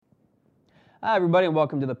Hi, everybody, and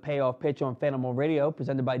welcome to the Payoff Pitch on Fanimal Radio,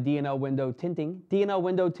 presented by D&L Window Tinting. D&L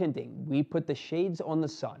Window Tinting, we put the shades on the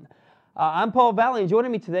sun. I'm Paul Valley, and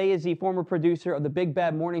joining me today is the former producer of the Big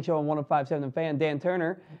Bad Morning Show on 105.7 The Fan, Dan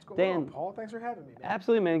Turner. What's going on, Paul? Thanks for having me, man.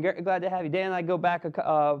 Absolutely, man. Glad to have you. Dan and I go back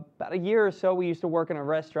about a year or so. We used to work in a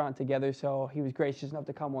restaurant together, so he was gracious enough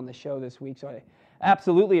to come on the show this week, so I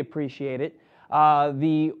absolutely appreciate it.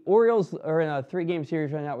 The Orioles are in a 3-game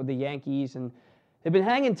series right now with the Yankees, and they've been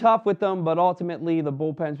hanging tough with them, but ultimately the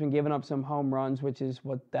bullpen's been giving up some home runs, which is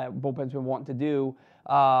what that bullpen's been wanting to do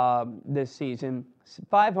this season.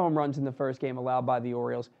 5 home runs in the first game allowed by the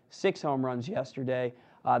Orioles, 6 home runs yesterday.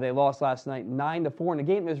 They lost last night 9-4 in a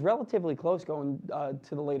game that was relatively close going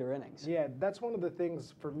to the later innings. Yeah, that's one of the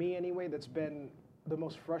things, for me anyway, that's been the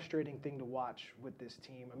most frustrating thing to watch with this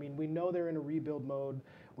team. I mean, we know they're in a rebuild mode.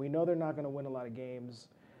 We know they're not going to win a lot of games.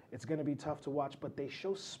 It's going to be tough to watch, but they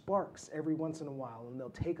show sparks every once in a while, and they'll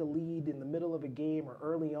take a lead in the middle of a game or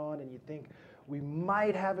early on, and you think, we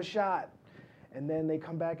might have a shot. And then they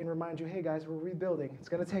come back and remind you, hey, guys, we're rebuilding. It's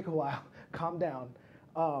going to take a while. Calm down.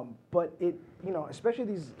 But it, especially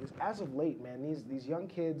these, as of late, man, these young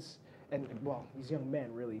kids, and, well, these young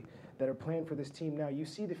men, really, that are playing for this team now, you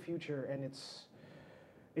see the future, and it's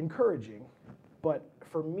encouraging. But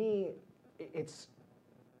for me, it's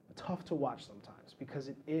tough to watch sometimes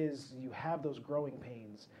because you have those growing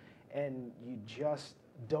pains and you just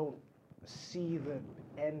don't see the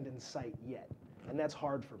end in sight yet. And that's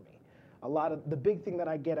hard for me. The big thing that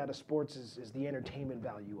I get out of sports is the entertainment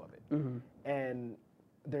value of it. Mm-hmm. And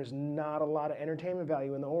there's not a lot of entertainment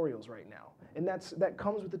value in the Orioles right now. And that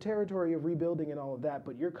comes with the territory of rebuilding and all of that,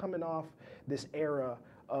 but you're coming off this era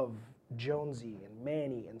of Jonesy and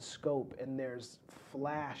Manny and Scope, and there's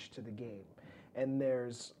flash to the game. And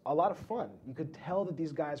there's a lot of fun. You could tell that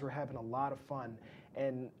these guys were having a lot of fun.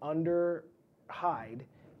 And under Hyde,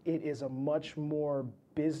 it is a much more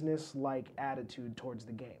business-like attitude towards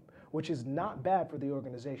the game, which is not bad for the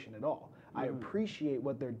organization at all. I appreciate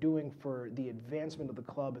what they're doing for the advancement of the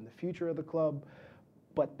club and the future of the club,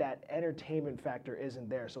 but that entertainment factor isn't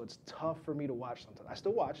there. So it's tough for me to watch sometimes. I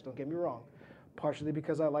still watch, don't get me wrong, partially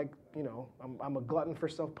because I like, I'm a glutton for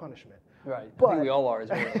self-punishment. Right. But, I think we all are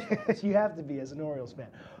as Orioles fans. You have to be as an Orioles fan.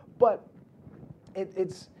 But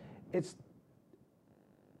it's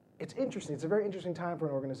interesting. It's a very interesting time for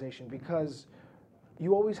an organization because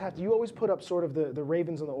you always put up sort of the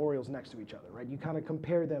Ravens and the Orioles next to each other, right? You kind of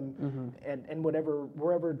compare them and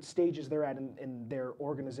wherever stages they're at in their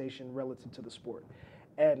organization relative to the sport.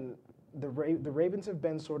 And the Ravens have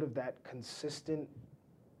been sort of that consistent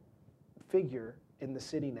figure in the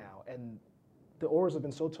city now, and the Orioles have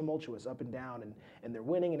been so tumultuous up and down, and they're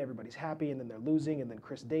winning and everybody's happy, and then they're losing, and then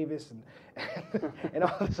Chris Davis and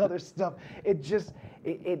all this other stuff.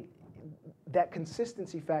 That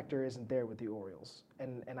consistency factor isn't there with the Orioles,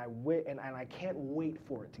 and I can't wait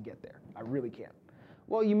for it to get there. I really can't.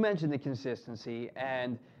 Well, you mentioned the consistency,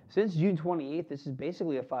 and since June 28th, this is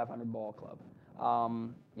basically a 500 ball club.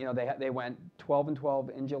 They went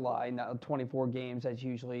 12-12 in July, now 24 games. That's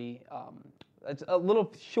usually it's a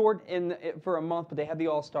little short for a month, but they had the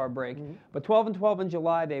All-Star break. Mm-hmm. But 12-12 in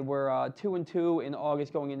July, they were 2-2 in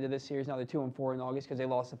August going into this series. Now they're 2-4 in August because they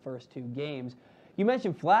lost the first 2 games. You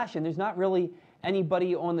mentioned flash, and there's not really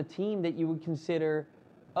anybody on the team that you would consider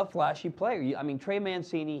a flashy player. I mean, Trey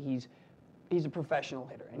Mancini, he's a professional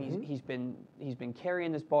hitter, and he's been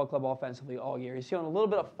carrying this ball club offensively all year. He's shown a little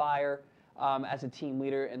bit of fire as a team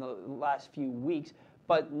leader in the last few weeks,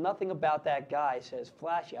 but nothing about that guy says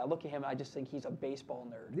flashy. I look at him and I just think he's a baseball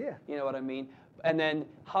nerd. Yeah. You know what I mean? And then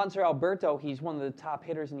Hanser Alberto, he's one of the top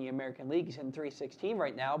hitters in the American League. He's hitting .316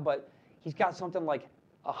 right now, but he's got something like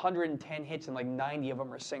 110 hits and like 90 of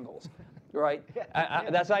them are singles, right?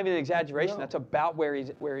 That's not even an exaggeration. No. That's about where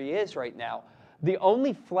he is right now. The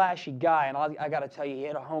only flashy guy, and I got to tell you, he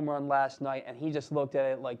hit a home run last night, and he just looked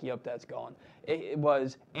at it like, yep, that's gone. It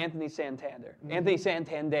was Anthony Santander. Mm-hmm. Anthony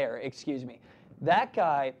Santander, excuse me. That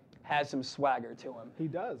guy has some swagger to him. He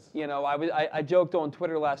does. I joked on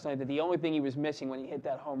Twitter last night that the only thing he was missing when he hit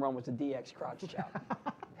that home run was the DX crotch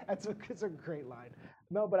chop. It's a great line.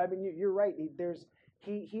 No, but I mean, you're right.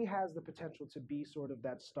 He has the potential to be sort of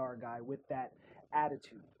that star guy with that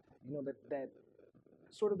attitude, that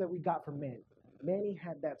sort of that we got from Manny. Manny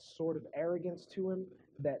had that sort of arrogance to him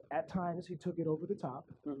that at times he took it over the top.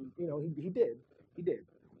 Mm-hmm. He did.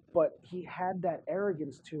 But he had that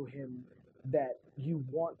arrogance to him that you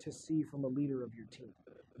want to see from a leader of your team.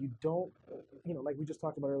 You don't, like we just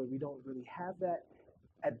talked about earlier, we don't really have that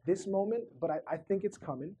at this moment, but I think it's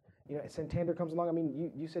coming. You know, Santander comes along. I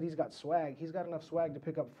mean, you said he's got swag. He's got enough swag to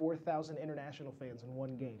pick up 4,000 international fans in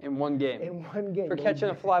one game. In one game. In one game. For catching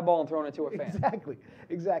a fly ball and throwing it to a fan.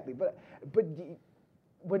 Exactly. But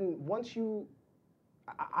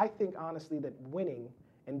I think honestly that winning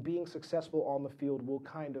and being successful on the field will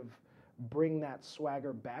kind of bring that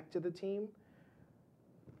swagger back to the team.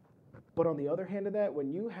 But on the other hand of that, when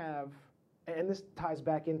you have, and this ties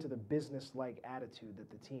back into the business-like attitude that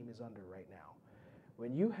the team is under right now,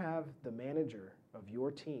 when you have the manager of your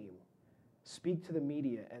team speak to the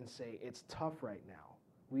media and say, it's tough right now,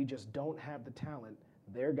 we just don't have the talent,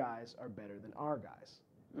 their guys are better than our guys.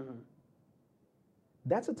 Mm-hmm.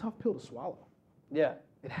 That's a tough pill to swallow. Yeah.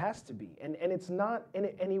 It has to be. And it's not,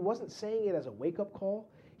 and he wasn't saying it as a wake-up call.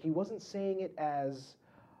 He wasn't saying it as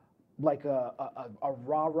like a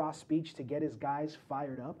rah-rah speech to get his guys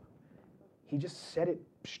fired up. He just said it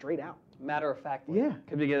straight out. Matter of fact. Yeah.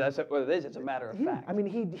 Because that's what it is. It's a matter of fact. I mean,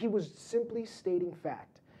 he was simply stating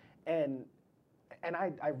fact. And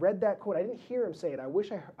I read that quote. I didn't hear him say it. I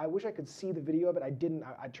wish I could see the video of it. I didn't.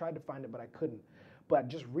 I tried to find it, but I couldn't. But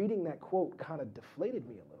just reading that quote kind of deflated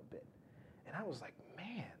me a little bit. And I was like,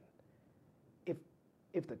 man,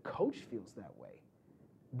 if the coach feels that way,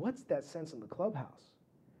 what's that sense in the clubhouse?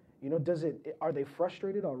 You know, are they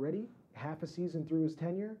frustrated already, half a season through his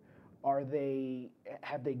tenure? Have they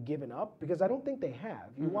given up? Because I don't think they have.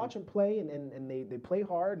 You watch them play, and they play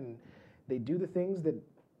hard, and they do the things that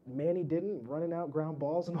Manny didn't, running out ground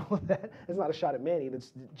balls and all of that. It's not a shot at Manny.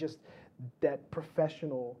 That's just that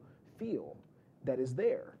professional feel that is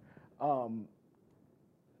there.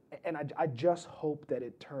 And I just hope that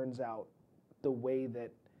it turns out the way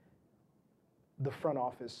that the front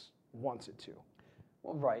office wants it to.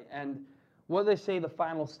 Well, right. And what they say the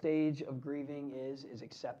final stage of grieving is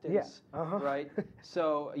acceptance, right?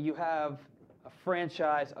 So you have a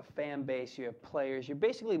franchise, a fan base, you have players. You're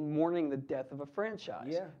basically mourning the death of a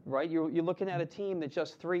franchise, right? You're looking at a team that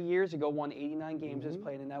just 3 years ago won 89 games, is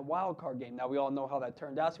playing in that wild card game. Now we all know how that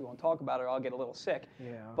turned out, so we won't talk about it or I'll get a little sick.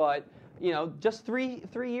 Yeah. But you know, just three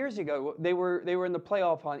years ago, they were in the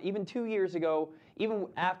playoff hunt. Even 2 years ago, even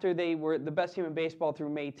after they were the best team in baseball through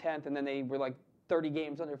May 10th, and then they were like 30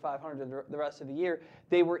 games under 500 the rest of the year,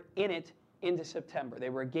 they were in it into September. They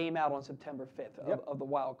were a game out on September 5th of the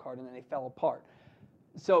wild card, and then they fell apart.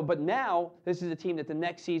 So, but now, this is a team that the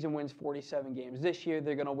next season wins 47 games. This year,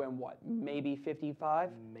 they're going to win what? Maybe 55?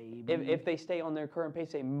 Maybe. If they stay on their current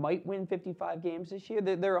pace, they might win 55 games this year.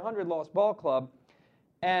 They're a 100-loss ball club,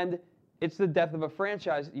 and it's the death of a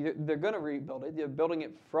franchise. They're going to rebuild it. They're building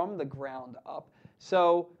it from the ground up.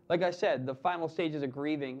 So, like I said, the final stages of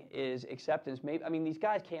grieving is acceptance. Maybe, I mean, these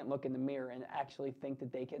guys can't look in the mirror and actually think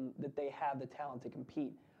that they have the talent to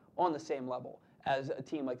compete on the same level as a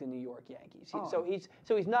team like the New York Yankees.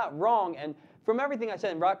 So he's not wrong. And from everything I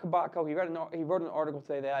said, and Rod Kabako, he wrote an article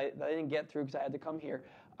today that I didn't get through because I had to come here,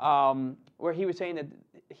 where he was saying that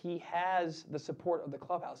he has the support of the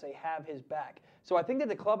clubhouse. They have his back. So I think that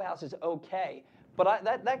the clubhouse is okay. But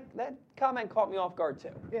that comment caught me off guard too.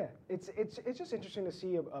 Yeah, it's just interesting to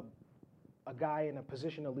see a guy in a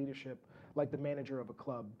position of leadership like the manager of a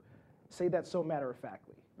club say that so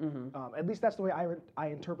matter-of-factly. At least that's the way I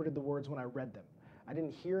interpreted the words when I read them. I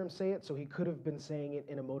didn't hear him say it, so he could have been saying it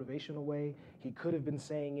in a motivational way. He could have been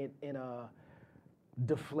saying it in a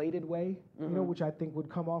deflated way, you know, which I think would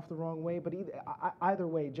come off the wrong way. But either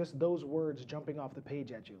way, just those words jumping off the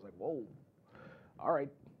page at you was like, whoa, all right,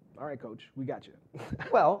 coach, we got you.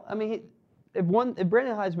 Well, I mean, if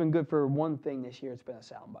Brandon Hyde's been good for one thing this year, it's been a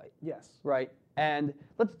soundbite. Yes. Right? And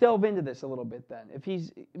let's delve into this a little bit then.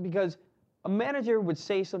 Because a manager would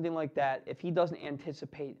say something like that if he doesn't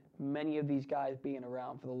anticipate many of these guys being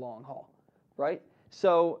around for the long haul, right?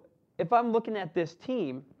 So if I'm looking at this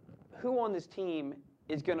team, who on this team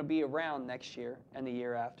is going to be around next year and the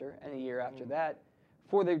year after and the year after that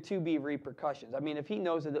for there to be repercussions? I mean, if he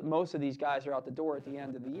knows that most of these guys are out the door at the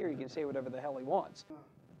end of the year, he can say whatever the hell he wants.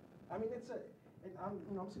 I mean,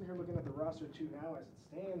 I'm sitting here looking at the roster too now as it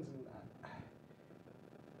stands, and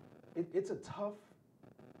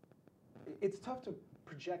it's tough to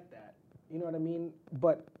project that. You know what I mean?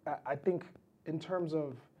 But I think in terms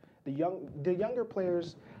of the younger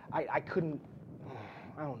players, I don't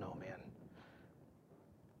know, man.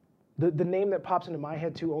 The name that pops into my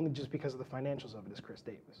head too, only just because of the financials of it, is Chris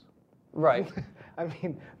Davis. Right. I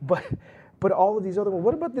mean, but all of these other ones.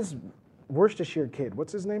 What about this Worcestershire kid?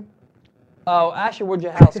 What's his name? Oh, Asher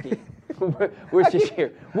Wojciechowski.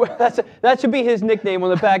 Worcestershire. That should be his nickname on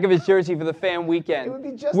the back of his jersey for the fan weekend. It would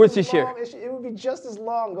be just Worcestershire. as long. It would be just as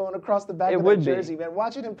long going across the back of that jersey, man.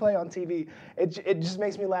 Watching him play on TV, it just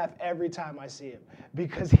makes me laugh every time I see him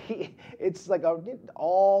because it's like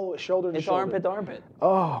all shoulder to It's shoulder. armpit to armpit.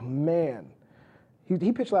 Oh man,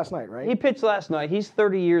 he pitched last night, right? He pitched last night. He's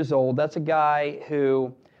 30 years old. That's a guy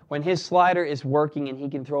who, when his slider is working and he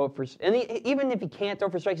can throw it for, and even if he can't throw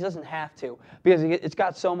for strikes, he doesn't have to because it's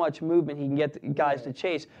got so much movement. He can get guys to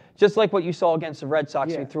chase, just like what you saw against the Red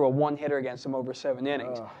Sox. He threw a one-hitter against them over 7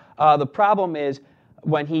 innings. The problem is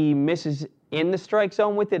when he misses in the strike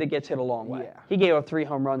zone with it, it gets hit a long way. Yeah. He gave up 3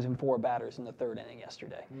 home runs and 4 batters in the 3rd inning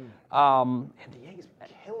yesterday. And the Yankees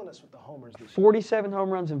killing us with the homers this year. 47 home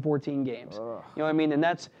runs in 14 games. You know what I mean? And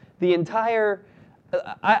that's the entire.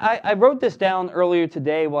 I wrote this down earlier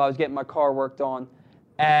today while I was getting my car worked on,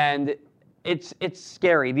 and it's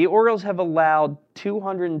scary. The Orioles have allowed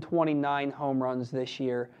 229 home runs this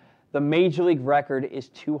year. The Major League record is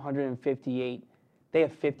 258. They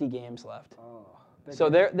have 50 games left. So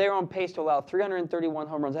they're on pace to allow 331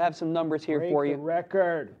 home runs. I have some numbers here for you. Break the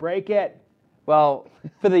record. Break it. Well,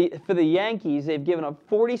 for the Yankees, they've given up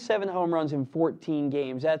 47 home runs in 14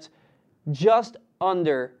 games. That's just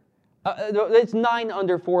under. It's 9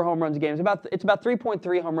 under 4 home runs a game. It's about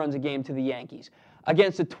 3.3 home runs a game to the Yankees.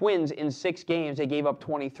 Against the Twins in 6 games, they gave up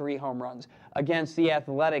 23 home runs. Against the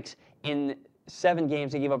Athletics in 7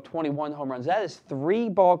 games, they gave up 21 home runs. That is 3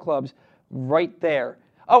 ball clubs right there.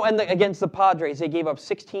 Oh, and against the Padres, they gave up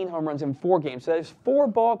 16 home runs in 4 games. So there's 4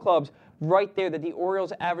 ball clubs right there that the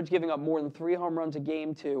Orioles average giving up more than 3 home runs a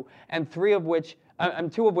game to, and 2 of which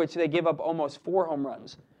they give up almost 4 home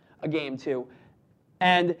runs a game to.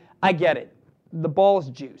 And I get it. The ball is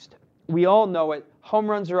juiced. We all know it. Home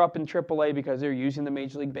runs are up in AAA because they're using the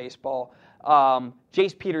Major League Baseball.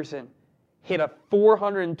 Jace Peterson hit a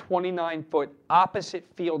 429-foot opposite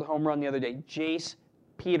field home run the other day. Jace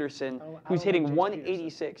Peterson, who's hitting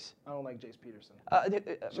 186. I don't like Jace Peterson.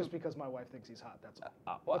 It's just because my wife thinks he's hot. That's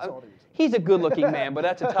all. That's all the reason. He's a good-looking man, but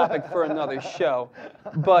that's a topic for another show.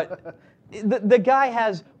 But the guy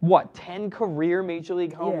has, 10 career Major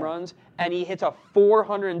League home runs, and he hits a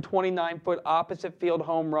 429-foot opposite field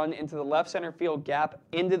home run into the left center field gap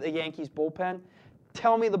into the Yankees bullpen.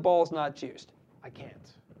 Tell me the ball's not juiced. I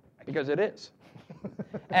can't. Because it is.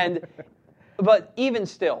 But even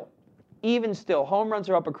still, home runs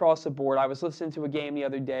are up across the board. I was listening to a game the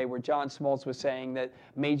other day where John Smoltz was saying that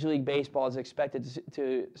Major League Baseball is expected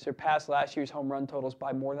to surpass last year's home run totals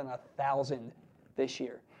by more than 1,000 this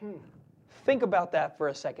year. Think about that for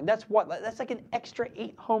a second. That's like an extra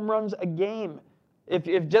 8 home runs a game.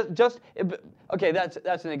 Okay,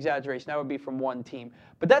 that's an exaggeration. That would be from one team.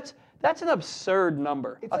 But that's an absurd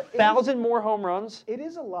number. 1,000 more home runs. It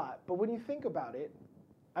is a lot, but when you think about it,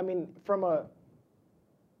 I mean, from a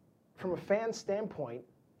fan standpoint,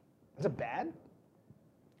 is it bad?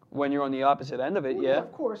 When you're on the opposite end of it, well, yeah.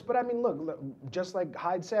 Of course, but I mean, look, just like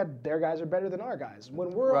Hyde said, their guys are better than our guys.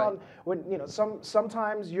 When we're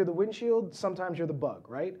sometimes you're the windshield, sometimes you're the bug,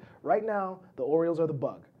 right? Right now, the Orioles are the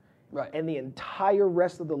bug. Right. And the entire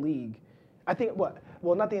rest of the league, I think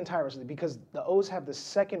not the entire rest of the league, because the O's have the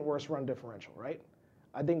 2nd worst run differential, right?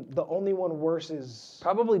 I think the only one worse is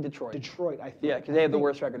probably Detroit. Detroit, I think. Yeah, because they have the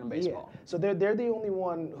worst record in baseball. Yeah. So they're the only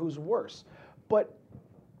one who's worse. But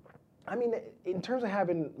I mean, in terms of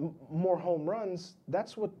having more home runs,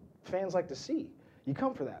 that's what fans like to see. You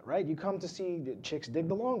come for that, right? You come to see the chicks dig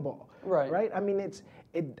the long ball, right? I mean,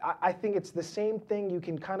 I think it's the same thing. You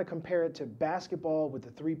can kind of compare it to basketball with the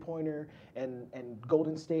 3-pointer and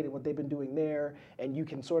Golden State and what they've been doing there, and you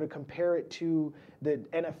can sort of compare it to the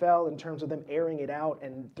NFL in terms of them airing it out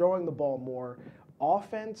and throwing the ball more.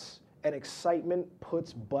 Offense and excitement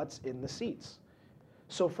puts butts in the seats.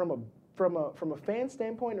 So from a fan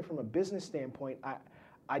standpoint and from a business standpoint,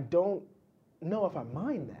 I don't know if I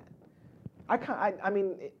mind that. I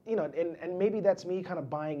mean, you know, and maybe that's me kind of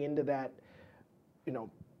buying into that, you know,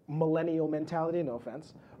 millennial mentality. No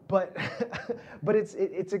offense, but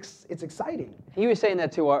it's exciting. He was saying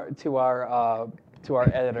that to our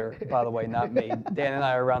editor, by the way, not me. Dan and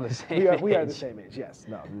I are around the same age. We are the same age. Yes,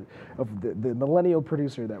 no, of the millennial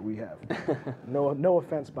producer that we have. No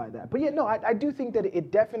offense by that, but yeah, no, I do think that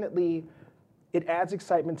it definitely adds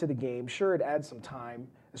excitement to the game. Sure, it adds some time,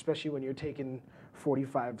 especially when you're taking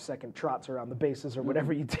 45-second trots around the bases or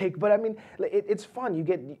whatever you take. But I mean, it's fun.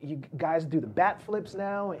 You guys do the bat flips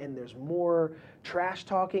now, and there's more trash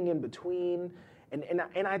talking in between. And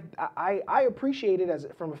I appreciate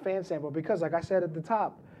it from a fan standpoint because, like I said at the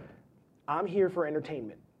top, I'm here for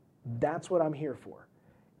entertainment. That's what I'm here for.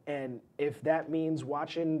 And if that means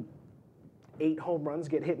watching 8 home runs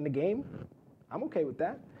get hit in the game, I'm okay with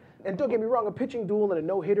that. And don't get me wrong, a pitching duel and a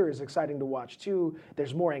no-hitter is exciting to watch too.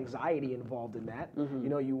 There's more anxiety involved in that. You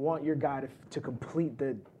know, you want your guy to complete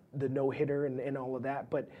the no-hitter and all of that.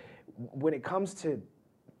 But when it comes to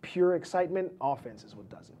pure excitement, offense is what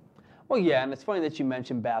does it. Well, yeah, and it's funny that you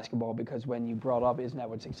mentioned basketball because when you brought up, isn't that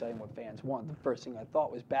what's exciting what fans want? The first thing I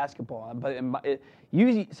thought was basketball. But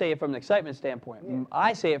you say it from an excitement standpoint. Yeah.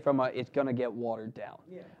 I say it from it's going to get watered down.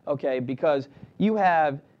 Yeah. Okay, because you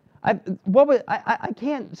have I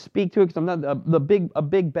can't speak to it because I'm not a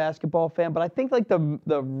big basketball fan, but I think like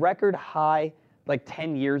the record high like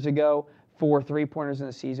 10 years ago for three-pointers in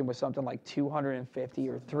the season was something like 250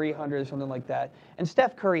 or 300 or something like that. And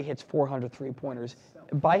Steph Curry hits 400 three-pointers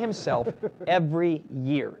by himself every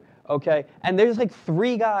year, okay? And there's like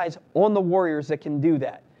 3 guys on the Warriors that can do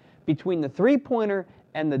that. Between the three-pointer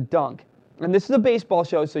and the dunk, and this is a baseball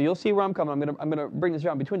show, so you'll see where I'm coming. I'm gonna bring this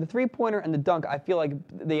around. Between the three-pointer and the dunk, I feel like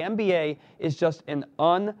the NBA is just an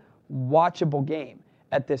unwatchable game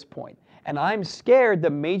at this point. And I'm scared that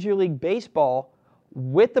Major League Baseball,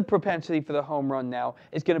 with the propensity for the home run now,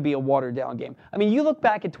 is going to be a watered-down game. I mean, you look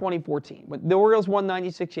back at 2014, when the Orioles won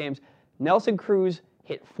 96 games, Nelson Cruz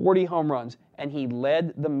hit 40 home runs, and he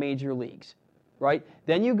led the major leagues, right?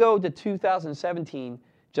 Then you go to 2017,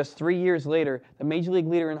 just 3 years later, the major league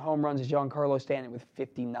leader in home runs is Giancarlo Stanton with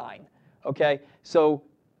 59, okay? So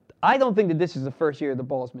I don't think that this is the first year the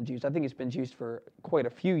ball has been juiced. I think it's been juiced for quite a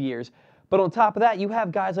few years. But on top of that, you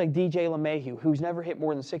have guys like DJ LeMahieu, who's never hit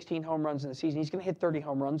more than 16 home runs in the season. He's going to hit 30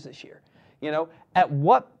 home runs this year. You know, at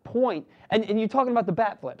what point, and you're talking about the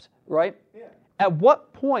bat flips, right? Yeah. At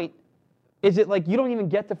what point is it like you don't even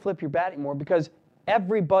get to flip your bat anymore because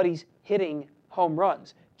everybody's hitting home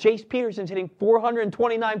runs? Chase Peterson's hitting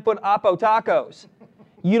 429-foot Oppo tacos.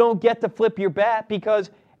 You don't get to flip your bat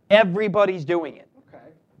because everybody's doing it.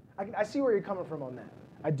 Okay. I see where you're coming from on that.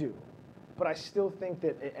 I do. But I still think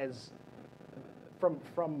that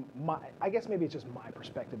from my, I guess maybe it's just my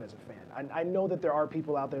perspective as a fan. I know that there are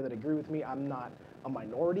people out there that agree with me. I'm not a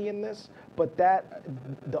minority in this, but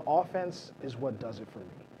the offense is what does it for me.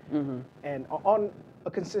 Mm-hmm. And on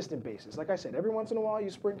a consistent basis, like I said, every once in a while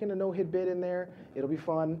you sprinkle a no-hit bid in there. It'll be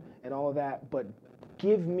fun and all of that, but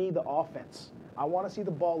give me the offense. I want to see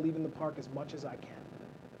the ball leaving the park as much as I can.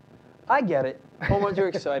 I get it. Home runs are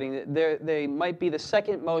exciting. They might be the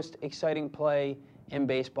second most exciting play in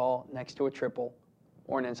baseball next to a triple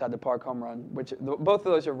or an inside the park home run, which both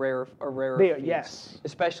of those are rarer feats, yes,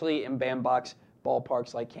 especially in bandbox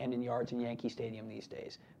ballparks like Camden Yards and Yankee Stadium these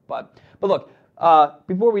days. But look,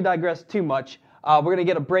 before we digress too much, we're going to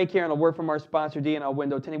get a break here and a word from our sponsor, D&L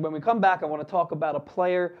Window Tinting. When we come back, I want to talk about a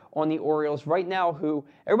player on the Orioles right now who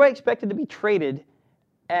everybody expected to be traded,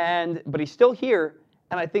 but he's still here,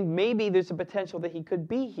 and I think maybe there's a potential that he could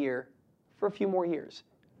be here for a few more years.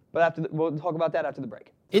 But we'll talk about that after the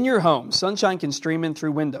break. In your home, sunshine can stream in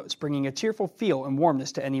through windows, bringing a cheerful feel and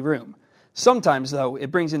warmness to any room. Sometimes, though, it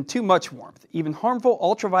brings in too much warmth, even harmful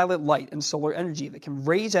ultraviolet light and solar energy that can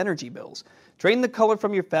raise energy bills, drain the color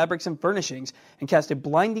from your fabrics and furnishings, and cast a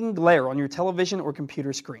blinding glare on your television or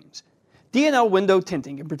computer screens. D&L Window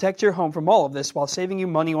Tinting can protect your home from all of this while saving you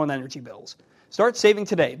money on energy bills. Start saving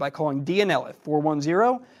today by calling D&L at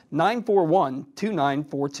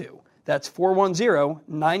 410-941-2942. That's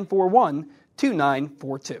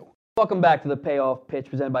 410-941-2942. Welcome back to the Payoff Pitch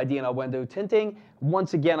presented by D&L Window Tinting.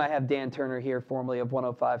 Once again, I have Dan Turner here, formerly of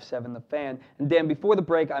 105.7 The Fan. And Dan, before the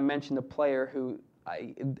break, I mentioned a player who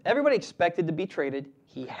everybody expected to be traded.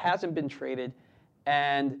 He hasn't been traded.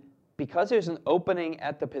 And because there's an opening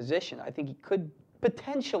at the position, I think he could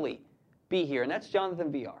potentially be here, and that's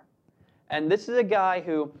Jonathan Villar. And this is a guy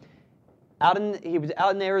who he was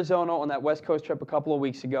out in Arizona on that West Coast trip a couple of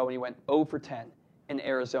weeks ago, and he went 0 for 10 in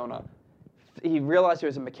Arizona. He realized there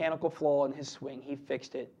was a mechanical flaw in his swing. He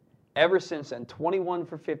fixed it. Ever since then, 21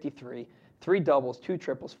 for 53, 3 doubles, 2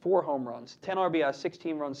 triples, 4 home runs, 10 RBIs,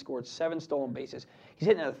 16 runs scored, 7 stolen bases. He's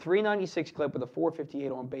hitting at a 396 clip with a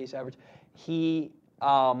 458 on base average.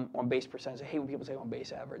 On base percentage. I hate when people say on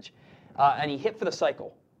base average. And he hit for the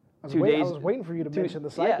cycle. I was waiting for you to mention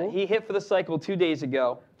the cycle. Yeah, he hit for the cycle 2 days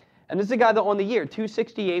ago. And this is a guy that on the year,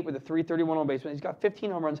 268 with a 331 on base. He's got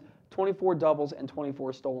 15 home runs, 24 doubles, and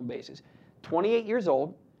 24 stolen bases. 28 years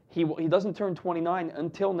old. He doesn't turn 29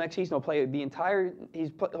 until next season. He'll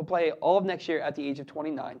play all of next year at the age of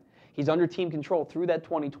 29. He's under team control through that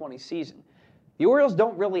 2020 season. The Orioles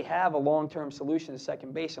don't really have a long-term solution to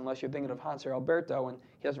second base unless you're thinking of Hanser Alberto, and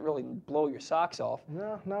he doesn't really blow your socks off.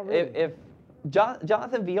 No, not really. If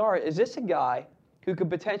Jonathan Villar, is this a guy who could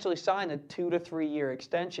potentially sign a 2 to 3 year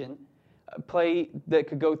extension play that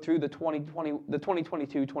could go through the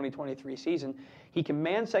 2022-2023 season. He can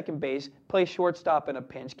man second base, play shortstop in a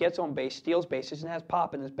pinch, gets on base, steals bases, and has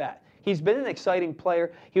pop in his bat. He's been an exciting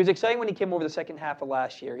player. He was exciting when he came over the second half of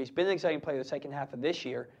last year. He's been an exciting player the second half of this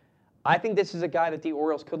year. I think this is a guy that the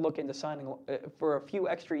Orioles could look into signing for a few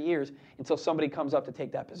extra years until somebody comes up to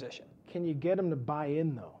take that position. Can you get him to buy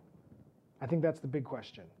in, though? I think that's the big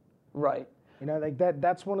question. Right. You know, like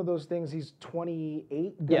that's one of those things. He's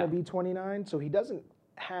 28, going to be 29, so he doesn't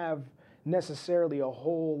have necessarily a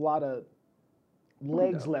whole lot of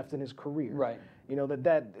legs left in his career. Right. You know,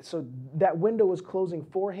 so that window is closing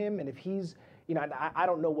for him, and if he's, you know, I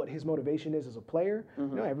don't know what his motivation is as a player. You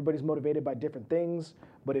know, everybody's motivated by different things,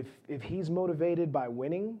 but if he's motivated by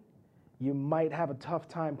winning, you might have a tough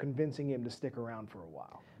time convincing him to stick around for a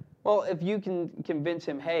while. Well, if you can convince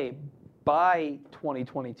him, hey, by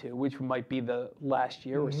 2022, which might be the last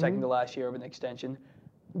year or second to last year of an extension,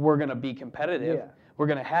 we're going to be competitive. Yeah. We're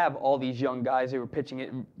going to have all these young guys who are pitching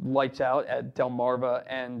it lights out at Delmarva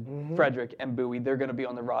and Frederick and Bowie. They're going to be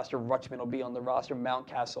on the roster. Rutschman will be on the roster.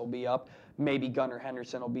 Mountcastle will be up. Maybe Gunnar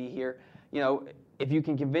Henderson will be here. You know, if you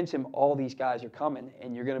can convince him all these guys are coming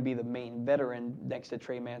and you're going to be the main veteran next to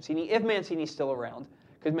Trey Mancini, if Mancini's still around,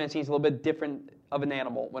 because Mancini's a little bit different of an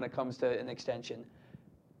animal when it comes to an extension.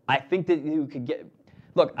 I think that you could get.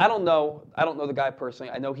 Look, I don't know the guy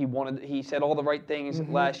personally. I know he said all the right things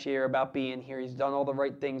last year about being here. He's done all the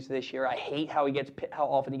right things this year. I hate how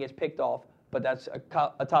often he gets picked off, but that's a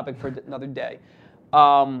topic for another day.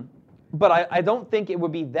 But I don't think it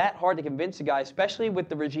would be that hard to convince a guy, especially with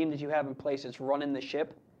the regime that you have in place that's running the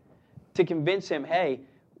ship, to convince him, hey,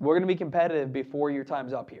 we're going to be competitive before your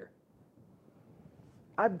time's up here.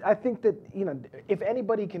 I think that, you know, if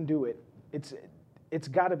anybody can do it, it's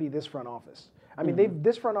got to be this front office. I mean,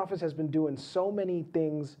 this front office has been doing so many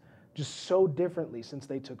things just so differently since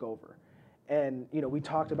they took over. And, you know, we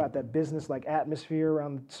talked about that business-like atmosphere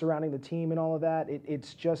surrounding the team and all of that.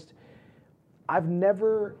 It's just, I've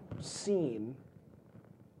never seen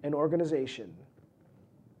an organization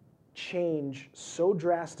change so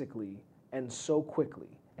drastically and so quickly.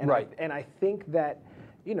 And right. I think that,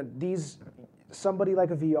 you know, somebody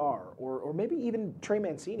like a VR or maybe even Trey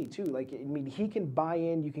Mancini too. Like, I mean, he can buy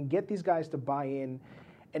in. You can get these guys to buy in,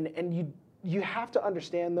 and you have to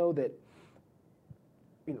understand though that,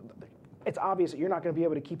 you know, it's obvious that you're not going to be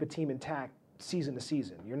able to keep a team intact season to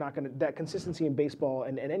season. You're not going to. That consistency in baseball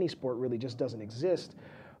and any sport really just doesn't exist.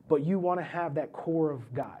 But you want to have that core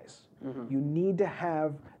of guys. You need to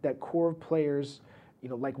have that core of players. You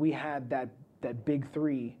know, like we had that big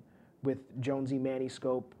three with Jonesy, Manny,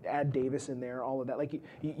 Scope, add Davis in there, all of that. Like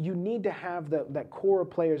you need to have that core of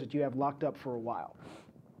players that you have locked up for a while.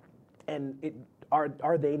 And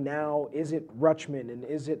are they now? Is it Rutschman and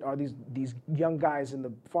are these young guys in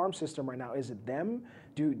the farm system right now? Is it them?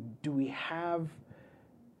 Do we have?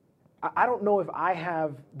 I don't know if I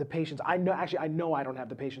have the patience. I know I don't have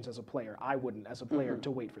the patience as a player. I wouldn't as a player to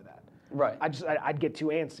wait for that. Right. I'd get too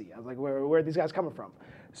antsy. I was like, where are these guys coming from?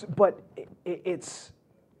 So, but it's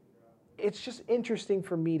just interesting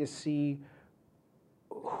for me to see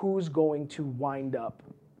who's going to wind up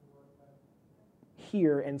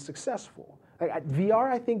here and successful. Like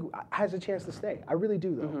VR, I think, has a chance to stay. I really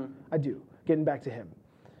do, though. I do. Getting back to him,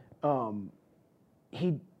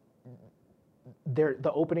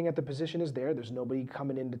 the opening at the position is there. There's nobody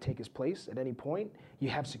coming in to take his place at any point. You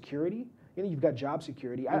have security. You know, you've got job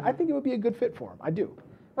security. I think it would be a good fit for him. I do.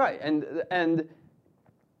 Right, and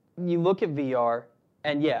you look at VR.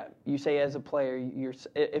 And yeah, you say as a player,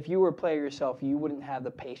 if you were a player yourself, you wouldn't have the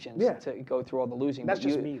patience to go through all the losing. That's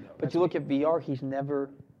just me, though. But you look at VR, he's never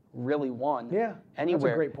really won anywhere. That's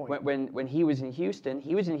a great point. When he was in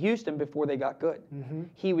Houston before they got good.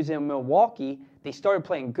 He was in Milwaukee. They started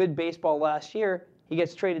playing good baseball last year. He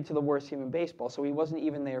gets traded to the worst team in baseball, so he wasn't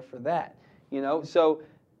even there for that. You know, so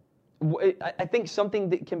I think something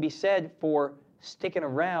that can be said for sticking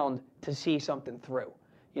around to see something through.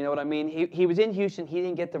 You know what I mean? He was in Houston. He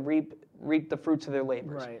didn't get to reap the fruits of their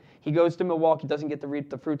labors. Right. He goes to Milwaukee, doesn't get to reap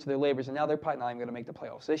the fruits of their labors, and now they're probably not even going to make the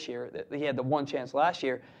playoffs this year. He had the one chance last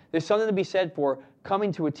year. There's something to be said for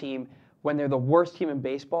coming to a team when they're the worst team in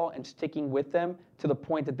baseball and sticking with them to the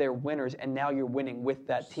point that they're winners, and now you're winning with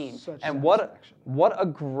that team. And what a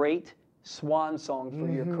great swan song for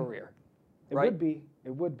your career. It would be.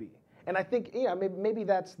 It would be. And I think, maybe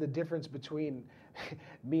that's the difference between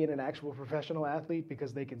me and an actual professional athlete,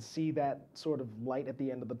 because they can see that sort of light at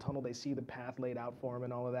the end of the tunnel. They see the path laid out for them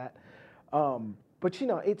and all of that. But, you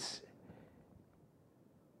know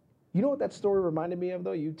what that story reminded me of,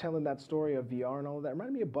 though? You telling that story of VR and all of that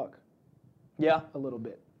reminded me of Buck. Yeah. A little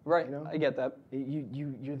bit. Right. You know? I get that.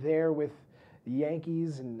 You're there with the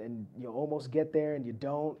Yankees, and you almost get there, and you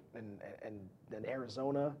don't, and then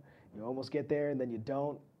Arizona, you almost get there, and then you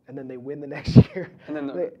don't, and then they win the next year. And then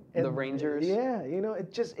the Rangers. Yeah,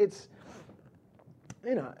 it's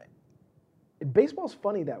baseball's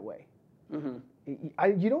funny that way. Mm-hmm.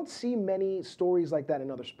 You don't see many stories like that in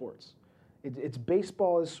other sports. It's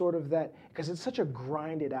baseball is sort of that, because it's such a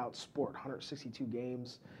grinded out sport, 162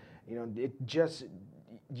 games.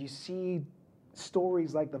 You see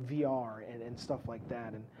stories like the VR and stuff like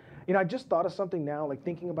that. And I just thought of something now, like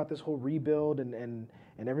thinking about this whole rebuild and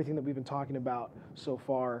everything that we've been talking about so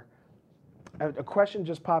far. A question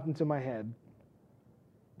just popped into my head,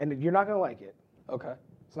 and you're not going to like it. Okay.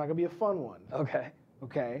 It's not going to be a fun one.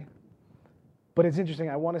 Okay. But it's interesting.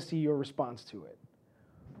 I want to see your response to it.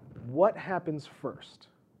 What happens first?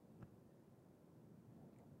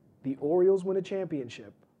 The Orioles win a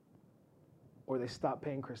championship, or they stop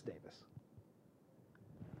paying Chris Davis?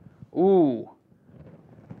 Ooh.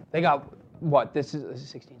 They got, what? This is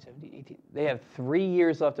 16, 17, 18. They have 3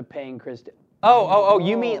 years left of paying Chris Davis. Oh,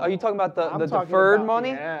 you mean, are you talking about the deferred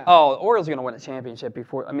money? Yeah. Oh, the Orioles are going to win a championship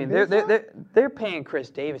before. I mean, they're paying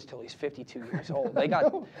Chris Davis till he's 52 years old. They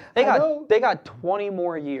got 20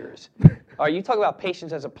 more years. Are you talking about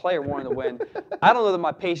patience as a player wanting to win? I don't know that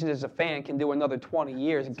my patience as a fan can do another 20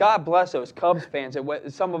 years. God bless those Cubs fans.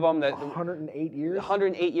 Some of them that 108 years.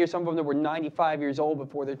 108 years. Some of them that were 95 years old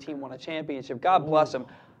before their team won a championship. God bless them.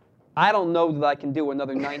 I don't know that I can do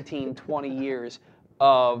another 19, 20 years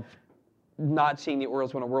of not seeing the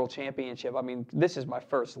Orioles win a world championship. I mean, this is my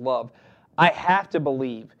first love. I have to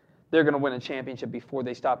believe they're going to win a championship before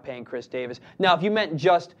they stop paying Chris Davis. Now, if you meant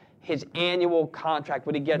just his annual contract,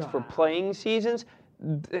 what he gets for playing seasons,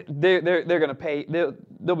 they're going to pay.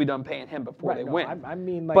 They'll be done paying him before they win. I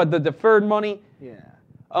mean, like, but the deferred money. Yeah.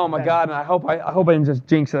 Oh my God! And I hope I didn't just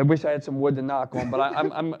jinx it. I wish I had some wood to knock on, but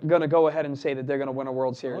I'm going to go ahead and say that they're going to win a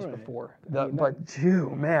World Series before.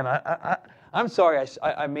 I'm sorry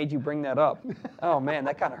I made you bring that up. Oh man,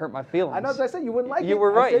 that kind of hurt my feelings. I know, as I said, you wouldn't like it. You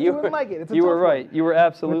were right. You wouldn't like it. It's a you tough were right. one. You were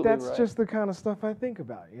absolutely right. But that's just the kind of stuff I think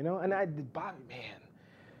about, And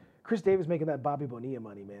Chris Davis making that Bobby Bonilla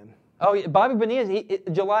money, man. Oh, yeah, Bobby Bonilla,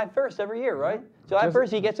 July 1st every year, right? July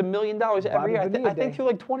 1st, he gets $1 million every year. I think through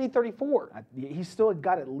like 2034. He's still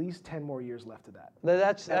got at least 10 more years left of that.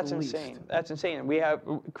 That's insane. That's insane. We have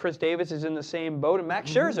Chris Davis is in the same boat, and Max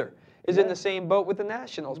Scherzer is in the same boat with the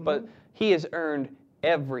Nationals, but he has earned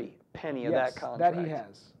every penny of that contract. That he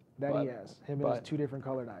has. Him and his two different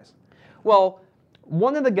colored eyes. Well,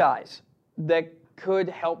 one of the guys that could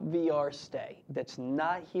help VR stay, that's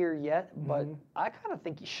not here yet, but I kind of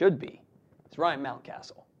think he should be, is Ryan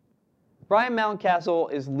Mountcastle. Ryan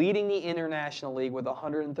Mountcastle is leading the International League with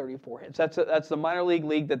 134 hits. That's the minor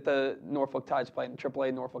league that the Norfolk Tides play in, the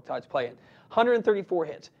AAA Norfolk Tides play in. 134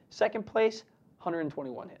 hits. Second place,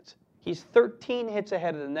 121 hits. He's 13 hits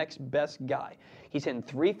ahead of the next best guy. He's hitting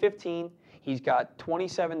 .315. He's got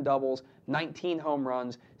 27 doubles, 19 home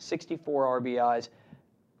runs, 64 RBIs.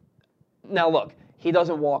 Now look, he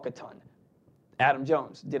doesn't walk a ton. Adam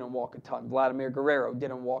Jones didn't walk a ton. Vladimir Guerrero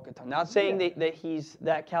didn't walk a ton. Not saying that he's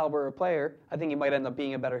that caliber of player. I think he might end up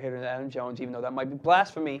being a better hitter than Adam Jones, even though that might be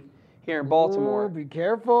blasphemy here in Baltimore. Be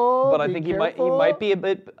careful. But I think he might be a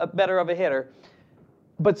bit better of a hitter.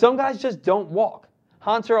 But some guys just don't walk.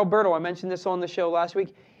 Hanser Alberto, I mentioned this on the show last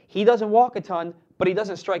week. He doesn't walk a ton, but he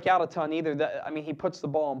doesn't strike out a ton either. He puts the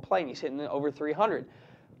ball in play, and he's hitting over 300.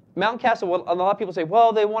 Mountcastle, a lot of people say,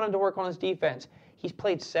 well, they want him to work on his defense. He's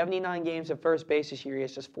played 79 games at first base this year. He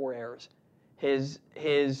has just 4 errors. His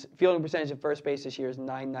fielding percentage at first base this year is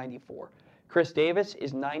 .994. Chris Davis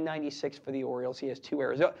is .996 for the Orioles. He has 2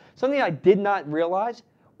 errors. Something I did not realize,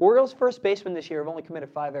 Orioles first basemen this year have only committed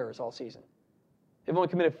 5 errors all season. They've only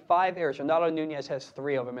committed 5 errors. Renato Nunez has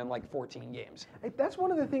 3 of them in like 14 games. That's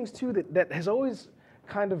one of the things, too, that has always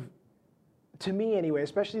kind of, to me anyway,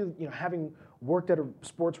 especially having worked at a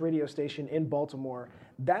sports radio station in Baltimore,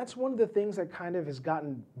 that's one of the things that kind of has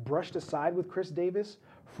gotten brushed aside with Chris Davis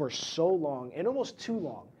for so long, and almost too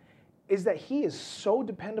long, is that he is so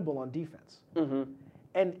dependable on defense.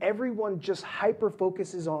 And everyone just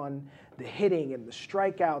hyper-focuses on the hitting and the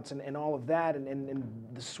strikeouts and all of that and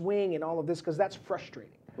the swing and all of this, because that's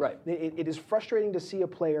frustrating. Right. It is frustrating to see a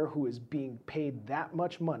player who is being paid that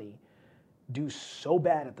much money do so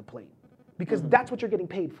bad at the plate, because that's what you're getting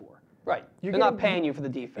paid for. Right. They're not paying you for the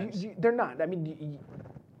defense. They're not. I mean,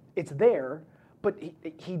 it's there, but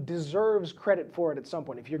he deserves credit for it at some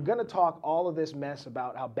point. If you're going to talk all of this mess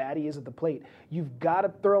about how bad he is at the plate, you've got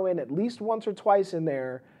to throw in at least once or twice in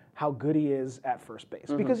there how good he is at first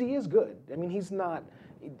base, because he is good. I mean, he's not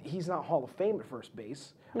he's not Hall of Fame at first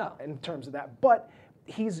base. No. In terms of that, but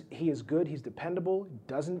he is good. He's dependable. He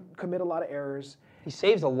doesn't commit a lot of errors. He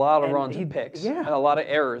saves a lot of And runs he- and picks, yeah. and a lot of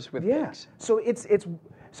errors with Yeah. picks.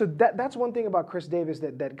 So that's one thing about Chris Davis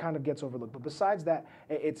that kind of gets overlooked. But besides that,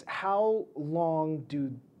 it's how long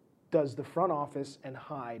does the front office and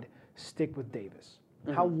Hyde stick with Davis?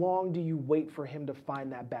 Mm-hmm. How long do you wait for him to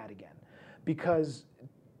find that bat again? Because,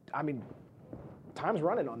 I mean, time's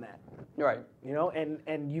running on that. Right. You know,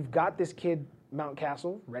 and you've got this kid,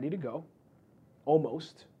 Mountcastle, ready to go,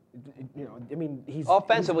 almost. You know, I mean, he's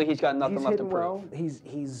Offensively, he's got nothing he's left to hitting prove. well.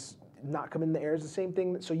 He's not coming in the air is the same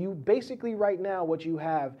thing. So you basically right now what you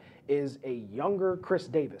have is a younger Chris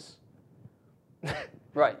Davis.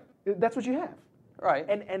 Right. That's what you have. Right.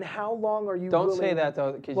 And how long are you? Don't willing, say that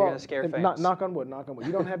though, because you're going to scare fans. Knock on wood. Knock on wood.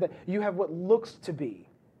 You don't have that. You have what looks to be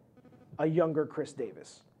a younger Chris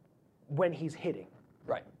Davis when he's hitting.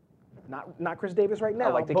 Right. Not Chris Davis right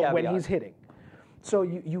now, like the but when caveat. he's hitting. So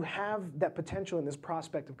you have that potential in this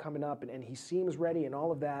prospect of coming up, and he seems ready and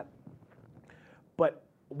all of that. But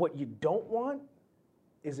what you don't want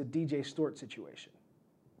is a DJ Stewart situation.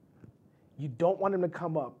 You don't want him to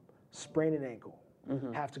come up, sprain an ankle,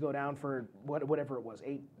 have to go down for whatever it was,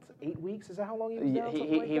 8 weeks. Is that how long he was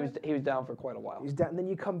down? He was down for quite a while. He's down, and then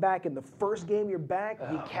you come back, and the first game you're back,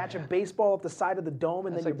 you catch a baseball off the side of the dome,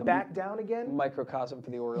 and That's then like you're the back down again. Microcosm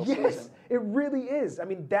for the Orioles Yes, season. it really is. I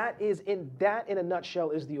mean, that in a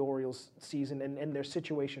nutshell is the Orioles season and their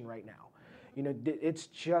situation right now. You know, it's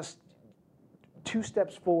just 2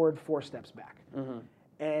 steps forward, 4 steps back,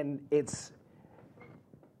 and it's.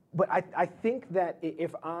 But I think that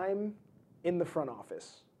if I'm in the front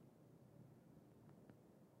office,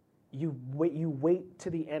 you wait to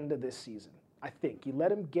the end of this season. I think you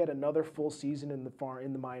let him get another full season in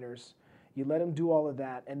the minors. You let him do all of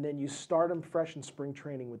that, and then you start him fresh in spring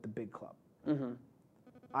training with the big club.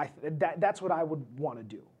 That's what I would want to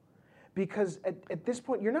do, because at this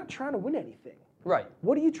point you're not trying to win anything. Right.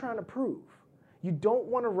 What are you trying to prove? You don't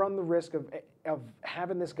want to run the risk of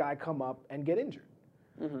having this guy come up and get injured.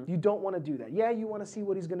 You don't want to do that. Yeah, you want to see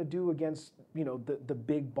what he's going to do against the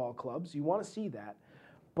big ball clubs. You want to see that,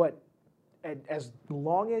 but as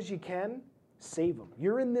long as you can, save him.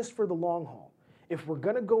 You're in this for the long haul. If we're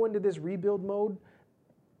going to go into this rebuild mode,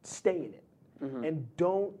 stay in it, and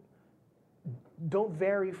don't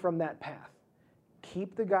vary from that path.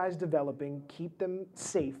 Keep the guys developing. Keep them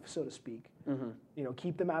safe, so to speak.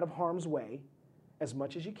 Keep them out of harm's way as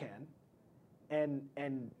much as you can, and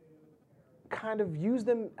kind of use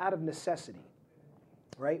them out of necessity,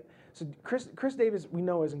 right? So Chris Davis, we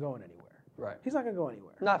know, isn't going anywhere. Right. He's not going to go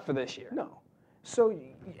anywhere. Not for this year. No. So,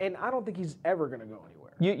 and I don't think he's ever going to go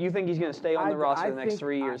anywhere. You think he's going to stay on the roster the next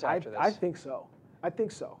 3 years after this? I think so. I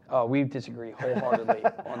think so. Oh, we disagree wholeheartedly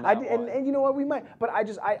on that one. And you know what, we might. But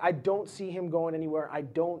I don't see him going anywhere. I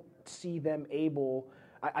don't see them able.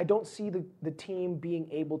 I don't see the team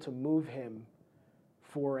being able to move him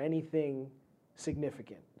for anything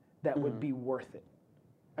significant that would be worth it.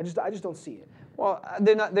 I just don't see it. Well,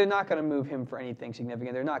 they're not going to move him for anything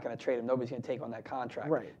significant. They're not going to trade him. Nobody's going to take on that contract.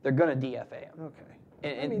 Right. They're going to DFA him. Okay.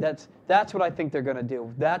 And that's what I think they're going to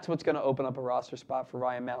do. That's what's going to open up a roster spot for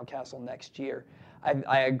Ryan Mountcastle next year.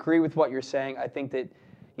 I agree with what you're saying. I think that,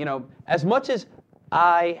 as much as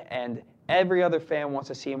I and every other fan wants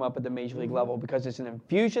to see him up at the major league level because it's an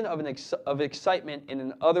infusion of excitement in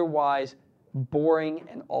an otherwise boring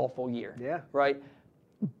and awful year. Yeah. Right?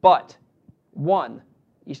 But, one,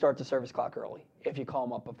 you start the service clock early if you call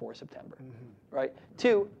him up before September. Right?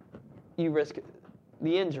 2, you risk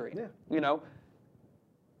the injury. Yeah.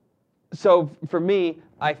 So for me,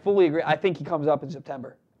 I fully agree. I think he comes up in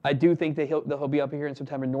September. I do think that he'll be up here in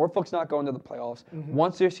September. Norfolk's not going to the playoffs.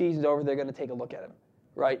 Once their season's over, they're going to take a look at him,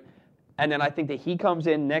 right? And then I think that he comes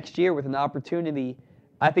in next year with an opportunity.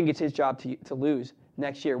 I think it's his job to lose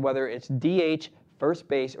next year, whether it's DH, first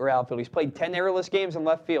base, or outfield. He's played 10 errorless games in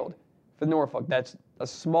left field for Norfolk. That's a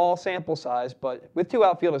small sample size, but with 2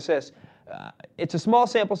 outfield assists, it's a small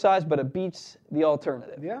sample size, but it beats the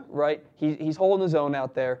alternative. Yeah. Right? He's holding his own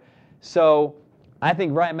out there. So I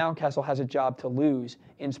think Ryan Mountcastle has a job to lose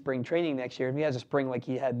in spring training next year. If he has a spring like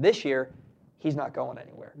he had this year, he's not going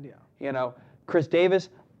anywhere. Yeah. Chris Davis,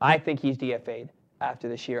 I think he's DFA'd after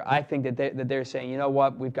this year. I think that they're saying, you know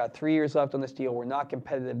what, we've got 3 years left on this deal. We're not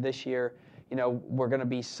competitive this year. We're going to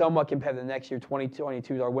be somewhat competitive next year.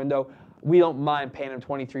 2022 is our window. We don't mind paying him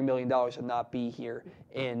 $23 million to not be here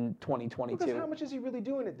in 2022. Because how much is he really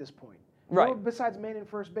doing at this point? Right. Besides manning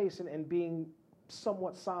first base and being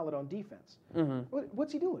somewhat solid on defense.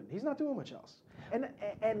 What's he doing? He's not doing much else.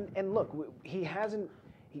 And look, he hasn't.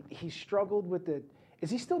 He struggled with the. Is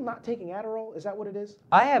he still not taking Adderall? Is that what it is?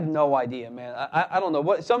 I have no idea, man. I don't know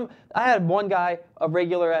what I had one guy, a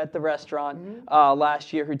regular at the restaurant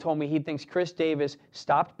last year, who told me he thinks Chris Davis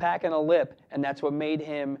stopped packing a lip, and that's what made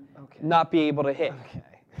him not be able to hit.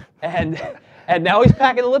 Okay. And now he's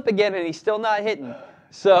packing a lip again, and he's still not hitting.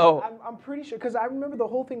 So I'm pretty sure, because I remember the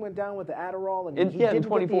whole thing went down with the Adderall, and he in didn't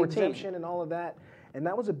 2014. get the exemption and all of that, and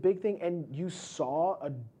that was a big thing. And you saw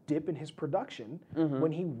a dip in his production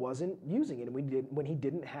when he wasn't using it, and when he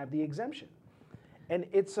didn't have the exemption. And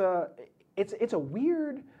it's a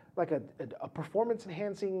weird, like a performance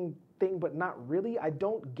enhancing thing, but not really. I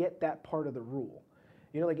don't get that part of the rule.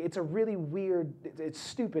 Like it's a really weird. It's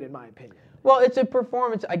stupid in my opinion. Well, it's a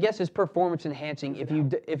performance. I guess it's performance enhancing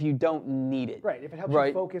if you don't need it. Right. If it helps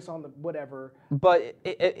you focus on the whatever. But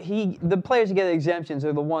the players who get exemptions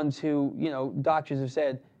are the ones who doctors have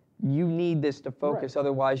said you need this to focus,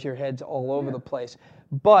 otherwise your head's all over the place.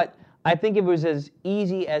 But I think if it was as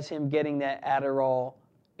easy as him getting that Adderall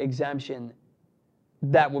exemption,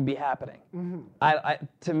 that would be happening.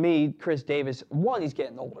 To me, Chris Davis, one, he's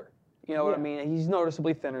getting older. You know what I mean? He's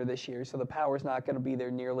noticeably thinner this year, so the power's not going to be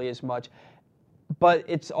there nearly as much. But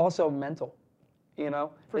it's also mental,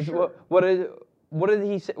 For sure. What did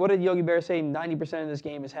he say? What did Yogi Berra say? 90% of this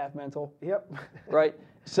game is half mental. Yep. Right.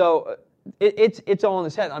 So it's all in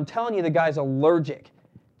his head. I'm telling you, the guy's allergic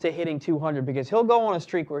to hitting 200 because he'll go on a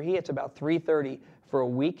streak where he hits about 330 for a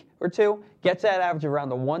week or two, gets that average around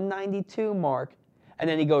the 192 mark, and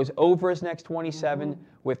then he goes over his next 27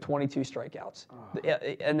 with 22 strikeouts.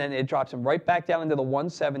 And then it drops him right back down into the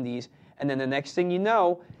 170s. And then the next thing you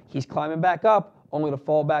know, he's climbing back up, only to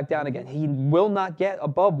fall back down again. He will not get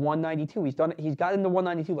above 192. He's done it. He's gotten to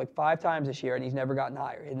 192 like 5 times this year, and he's never gotten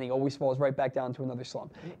higher. And he always falls right back down to another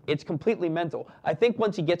slump. It's completely mental. I think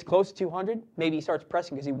once he gets close to 200, maybe he starts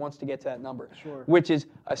pressing because he wants to get to that number. Sure. Which is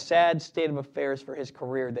a sad state of affairs for his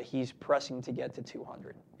career that he's pressing to get to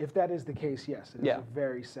 200. If that is the case, yes, it is a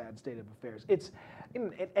very sad state of affairs.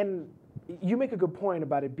 And you make a good point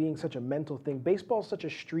about it being such a mental thing. Baseball's such a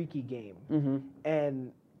streaky game,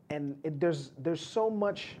 and there's so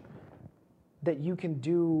much that you can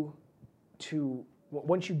do to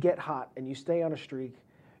once you get hot and you stay on a streak.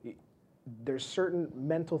 There's certain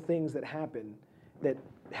mental things that happen that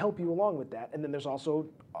help you along with that, and then there's also,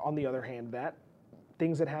 on the other hand, that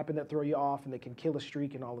things that happen that throw you off and that can kill a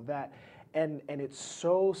streak and all of that. And it's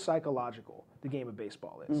so psychological, the game of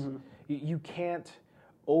baseball is. You can't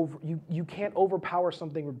overpower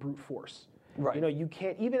something with brute force. Right. You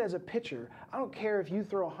can't, even as a pitcher, I don't care if you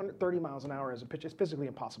throw 130 miles an hour as a pitcher. It's physically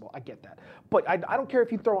impossible. I get that. But I don't care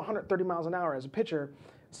if you throw 130 miles an hour as a pitcher.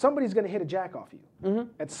 Somebody's going to hit a jack off you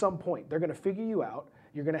at some point. They're going to figure you out.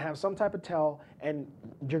 You're going to have some type of tell, and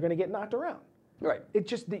you're going to get knocked around. Right. It's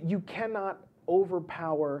just that you cannot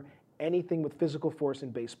overpower anything with physical force in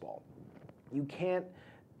baseball. You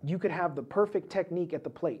could have the perfect technique at the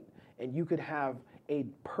plate, and you could have a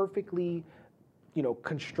perfectly,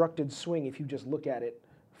 constructed swing if you just look at it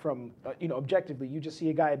from, objectively. You just see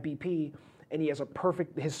a guy at BP, and he has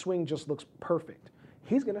his swing just looks perfect.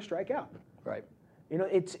 He's going to strike out. Right.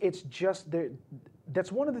 It's just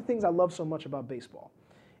that's one of the things I love so much about baseball.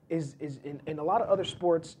 Is in a lot of other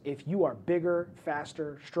sports, if you are bigger,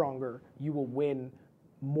 faster, stronger, you will win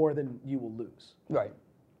more than you will lose. Right.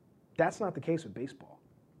 That's not the case with baseball.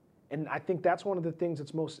 And I think that's one of the things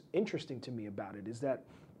that's most interesting to me about it is that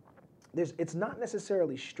it's not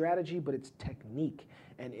necessarily strategy, but it's technique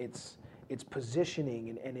and it's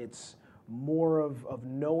positioning and it's more of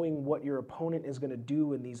knowing what your opponent is going to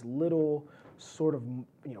do in these little sort of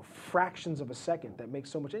fractions of a second that makes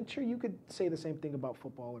so much. And sure, you could say the same thing about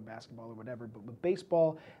football or basketball or whatever, but with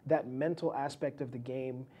baseball, that mental aspect of the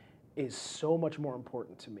game is so much more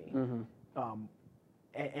important to me.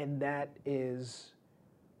 And that is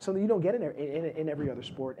something you don't get in every other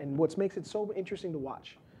sport. And what makes it so interesting to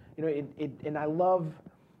watch, and I love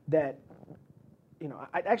that.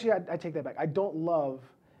 I take that back. I don't love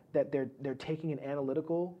that they're taking an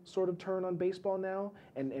analytical sort of turn on baseball now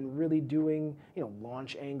and really doing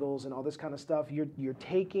launch angles and all this kind of stuff. You're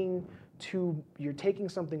taking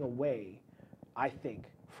something away, I think,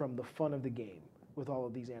 from the fun of the game with all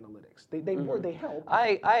of these analytics. They help.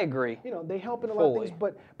 I agree. They help in a lot of things,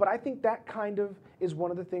 but I think that kind of is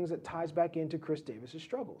one of the things that ties back into Chris Davis's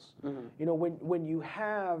struggles. When you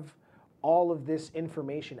have all of this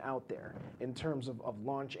information out there in terms of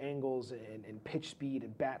launch angles and pitch speed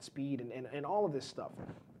and bat speed and all of this stuff,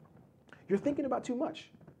 you're thinking about too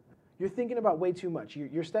much. You're thinking about way too much.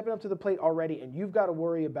 You're stepping up to the plate already, and you've got to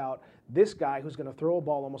worry about this guy who's going to throw a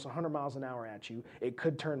ball almost 100 miles an hour at you. It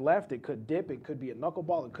could turn left, it could dip, it could be a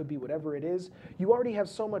knuckleball, it could be whatever it is. You already have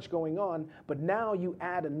so much going on, but now you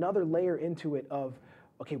add another layer into it of,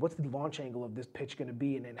 okay, what's the launch angle of this pitch going to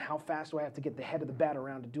be, and then how fast do I have to get the head of the bat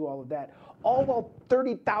around to do all of that, all while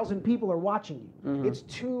 30,000 people are watching you. Mm-hmm. It's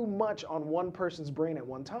too much on one person's brain at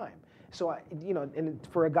one time. So, and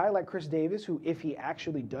for a guy like Chris Davis, who if he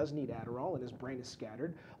actually does need Adderall and his brain is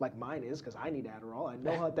scattered, like mine is, because I need Adderall, I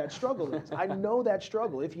know what that struggle is. I know that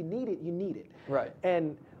struggle. If you need it, you need it. Right.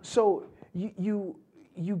 And so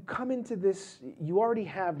you come into this, you already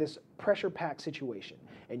have this pressure-packed situation,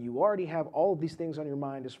 and you already have all of these things on your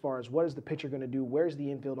mind as far as what is the pitcher going to do, where's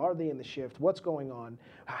the infield, are they in the shift, what's going on,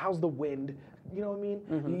 how's the wind, you know what I mean?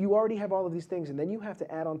 Mm-hmm. You already have all of these things, and then you have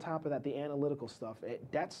to add on top of that the analytical stuff.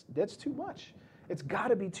 That's too much. It's got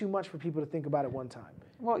to be too much for people to think about at one time.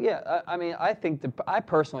 Well, yeah, I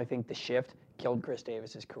personally think the shift killed Chris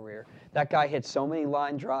Davis's career. That guy hit so many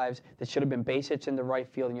line drives that should have been base hits in the right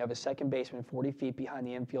field, and you have a second baseman 40 feet behind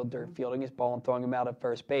the infield dirt fielding his ball and throwing him out at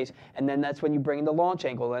first base. And then that's when you bring in the launch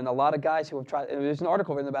angle. And a lot of guys who have tried, there's an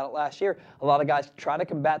article written about it last year, a lot of guys try to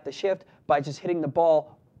combat the shift by just hitting the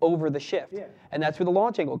ball over the shift. Yeah. And that's where the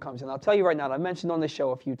launch angle comes in. I'll tell you right now, I mentioned on this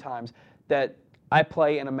show a few times that I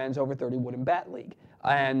play in a men's over 30 wooden bat league.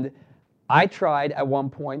 And I tried at one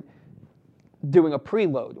point doing a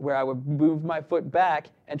preload where I would move my foot back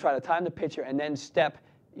and try to time the pitcher and then step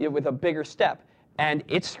with a bigger step. And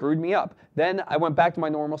it screwed me up. Then I went back to my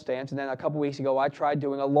normal stance, and then a couple weeks ago I tried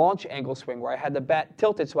doing a launch angle swing where I had the bat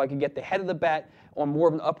tilted so I could get the head of the bat on more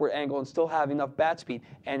of an upward angle and still have enough bat speed,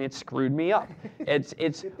 and it screwed me up.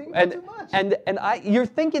 You're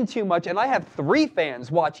thinking too much, and I have 3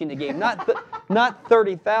 fans watching the game, not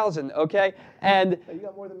 30,000, okay? And you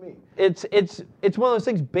got more than me. It's one of those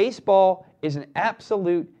things. Baseball is an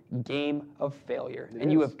absolute game of failure,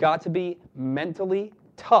 and you have got to be mentally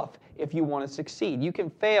tough if you want to succeed. You can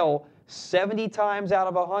fail 70 times out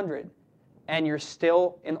of 100, and you're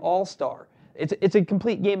still an all-star. It's a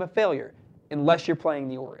complete game of failure, unless you're playing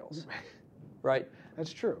the Orioles, right?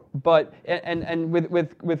 That's true. But and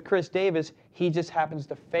with Chris Davis, he just happens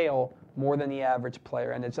to fail more than the average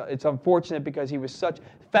player, and it's unfortunate because he was such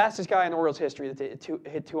fastest guy in Orioles history to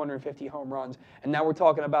hit 250 home runs, and now we're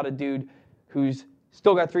talking about a dude who's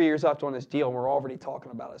still got 3 years left on his deal, and we're already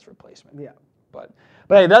talking about his replacement. Yeah. But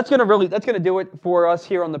hey, that's gonna do it for us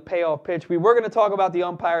here on the payoff pitch. We were gonna talk about the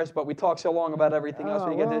umpires, but we talked so long about everything else.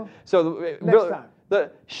 Next time. The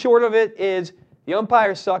short of it is the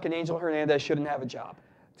umpires suck, and Angel Hernandez shouldn't have a job.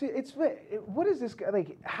 What is this guy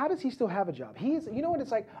like? How does he still have a job? You know what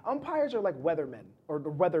it's like. Umpires are like weathermen or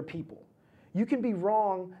weather people. You can be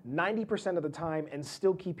wrong 90% of the time and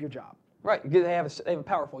still keep your job. Right, because they have a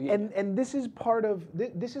powerful union. And this is part of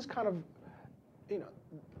this is kind of,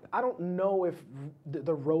 I don't know if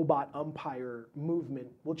the robot umpire movement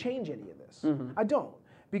will change any of this. Mm-hmm. I don't,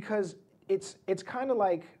 because it's kind of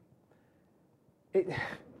like it.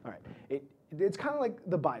 All right, it's kind of like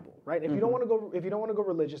the Bible, right? If you don't want to go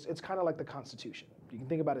religious, it's kind of like the Constitution. You can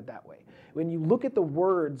think about it that way. When you look at the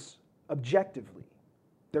words objectively,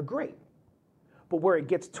 they're great. But where it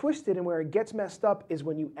gets twisted and where it gets messed up is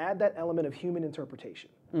when you add that element of human interpretation.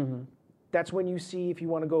 Mm-hmm. That's when you see, if you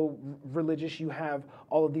want to go religious, you have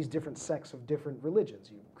all of these different sects of different religions.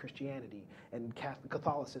 You have Christianity and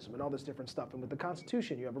Catholicism and all this different stuff. And with the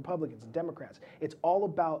Constitution, you have Republicans and Democrats. It's all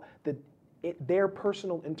about their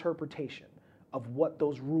personal interpretation of what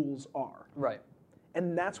those rules are. Right.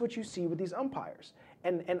 And that's what you see with these umpires.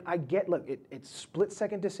 And I get, look, it's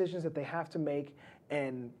split-second decisions that they have to make,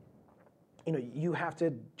 and you have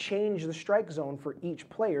to change the strike zone for each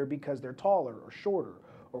player because they're taller or shorter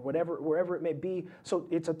or wherever it may be. So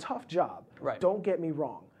it's a tough job. Right. Don't get me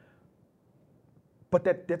wrong. But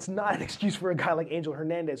that's not an excuse for a guy like Angel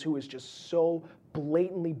Hernandez, who is just so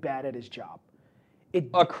blatantly bad at his job.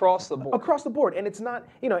 Across the board. Across the board. And it's not,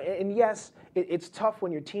 and yes, it's tough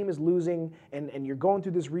when your team is losing and you're going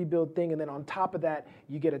through this rebuild thing, and then on top of that,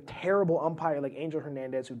 you get a terrible umpire like Angel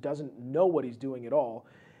Hernandez who doesn't know what he's doing at all.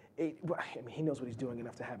 He knows what he's doing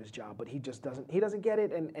enough to have his job, but he just doesn't. He doesn't get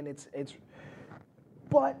it, and it's.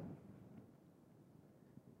 But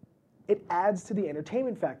it adds to the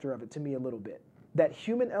entertainment factor of it to me a little bit. That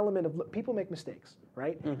human element of people make mistakes,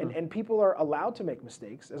 right? Mm-hmm. And people are allowed to make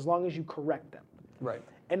mistakes as long as you correct them. Right.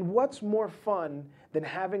 And what's more fun than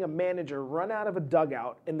having a manager run out of a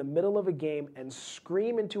dugout in the middle of a game and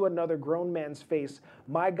scream into another grown man's face,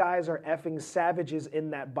 "My guys are effing savages in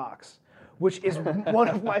that box," which is one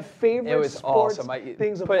of my favorite sports awesome.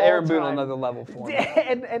 things of put all Aaron time. Boone on another level for me.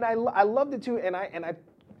 And I loved it too. And I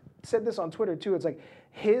said this on Twitter too. It's like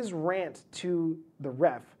his rant to the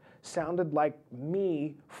ref sounded like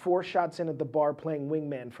me 4 shots in at the bar playing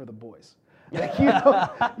wingman for the boys. Like, you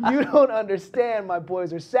don't understand. My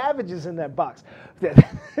boys are savages in that box.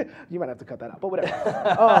 You might have to cut that out, but whatever.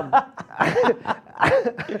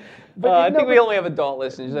 I think we only have adult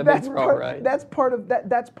listeners. I think we're all right. That's part of that.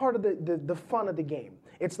 That's part of the fun of the game.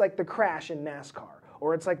 It's like the crash in NASCAR,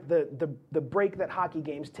 or it's like the break that hockey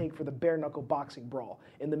games take for the bare knuckle boxing brawl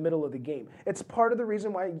in the middle of the game. It's part of the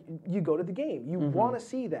reason why you go to the game. You want to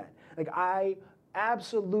see that. Like, I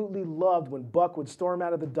absolutely loved when Buck would storm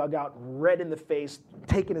out of the dugout, red in the face,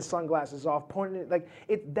 taking his sunglasses off, pointing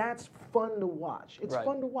it. That's fun to watch. It's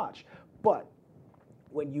fun to watch. But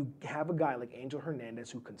when you have a guy like Angel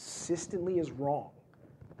Hernandez who consistently is wrong,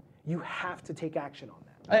 you have to take action on that.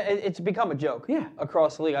 It's become a joke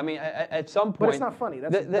across the league. I mean, at some point... But it's not funny.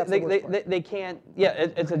 That's the worst part. They can't... Yeah,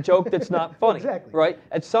 it's a joke that's not funny. Exactly. Right?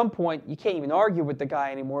 At some point, you can't even argue with the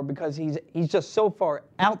guy anymore because he's just so far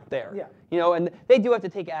out there. Yeah. You know, and they do have to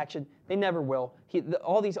take action. They never will.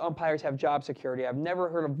 All these umpires have job security. I've never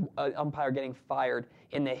heard of an umpire getting fired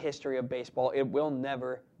in the history of baseball. It will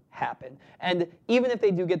never happen. And even if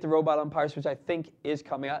they do get the robot umpires, which I think is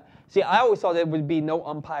coming out. See, I always thought there would be no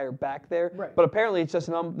umpire back there, but apparently it's just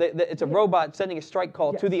it's a robot sending a strike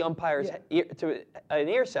call to the umpire's ear, to an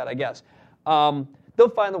ear set, I guess. They'll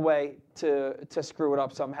find a way to screw it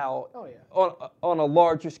up somehow on a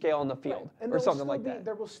larger scale in the field or something like that.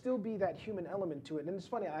 There will still be that human element to it. And it's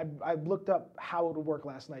funny, I looked up how it would work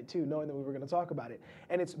last night too, knowing that we were going to talk about it.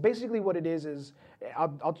 And it's basically what it is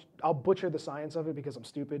I'll butcher the science of it because I'm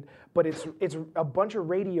stupid, but it's a bunch of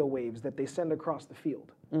radio waves that they send across the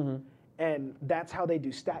field. And that's how they do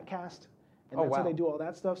StatCast. And that's how they do all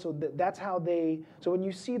that stuff. So that's how so when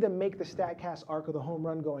you see them make the StatCast arc of the home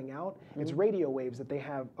run going out, it's radio waves that they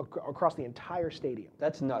have across the entire stadium.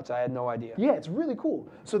 That's nuts. I had no idea. Yeah, it's really cool.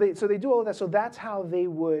 So they do all of that. So that's how they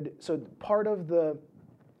would. So part of the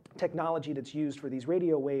technology that's used for these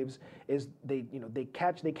radio waves is they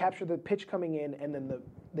capture the pitch coming in and then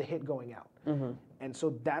the hit going out. And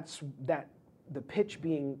so that's the pitch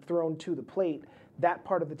being thrown to the plate. That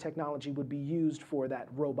part of the technology would be used for that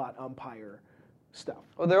robot umpire stuff.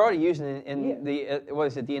 Well, they're already using it in the what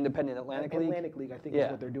is it? The Independent Atlantic League. Atlantic League, I think,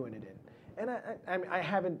 is what they're doing it in. And I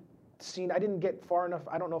haven't seen. I didn't get far enough.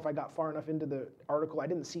 I don't know if I got far enough into the article. I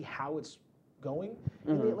didn't see how it's going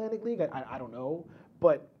in the Atlantic League. I don't know,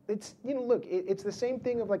 but it's look, it's the same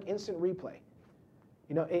thing of like instant replay.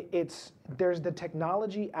 There's the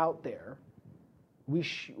technology out there.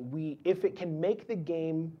 If it can make the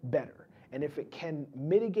game better. And if it can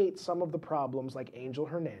mitigate some of the problems like Angel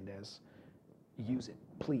Hernandez, use it,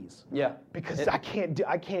 please. Yeah. Because I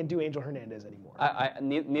can't do Angel Hernandez anymore.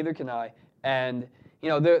 Neither can I. And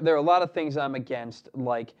there are a lot of things I'm against.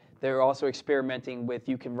 Like they're also experimenting with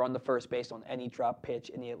you can run the first base on any drop pitch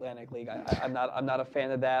in the Atlantic League. I'm not a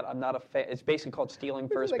fan of that. I'm not a fan. It's basically called stealing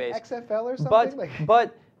first base. XFL or something.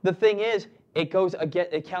 But the thing is, it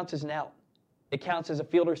counts as an out. It counts as a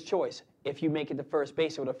fielder's choice. If you make it to first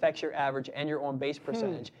base, it would affect your average and your on-base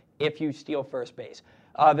percentage if you steal first base.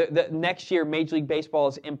 The next year, Major League Baseball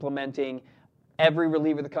is implementing every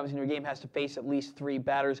reliever that comes in your game has to face at least 3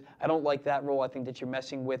 batters. I don't like that rule. I think that you're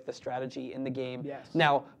messing with the strategy in the game. Yes.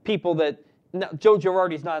 Now, Joe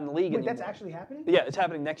Girardi's not in the league anymore. That's actually happening? Yeah, it's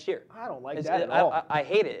happening next year. I don't like that at all. I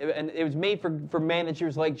hate it. And it was made for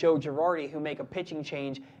managers like Joe Girardi who make a pitching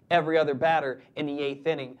change every other batter in the 8th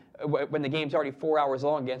inning when the game's already 4 hours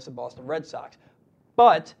long against the Boston Red Sox.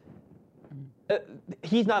 But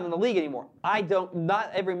he's not in the league anymore.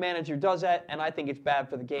 Not every manager does that, and I think it's bad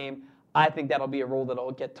for the game. I think that'll be a rule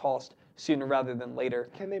that'll get tossed sooner rather than later.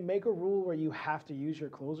 Can they make a rule where you have to use your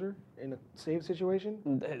closer in a save situation?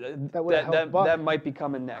 That might be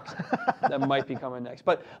coming next. That might be coming next.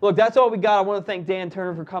 But look, that's all we got. I want to thank Dan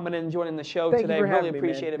Turner for coming in and joining the show today. Thank you for really having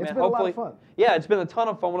appreciate me, man. it, man. It's been a lot of fun. Yeah, it's been a ton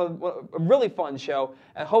of fun. A really fun show.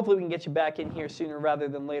 And hopefully we can get you back in here sooner rather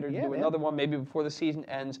than later to do another one, maybe before the season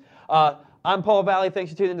ends. I'm Paul Valley.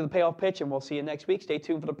 Thanks for tuning into the Payoff Pitch, and we'll see you next week. Stay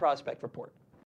tuned for the Prospect Report.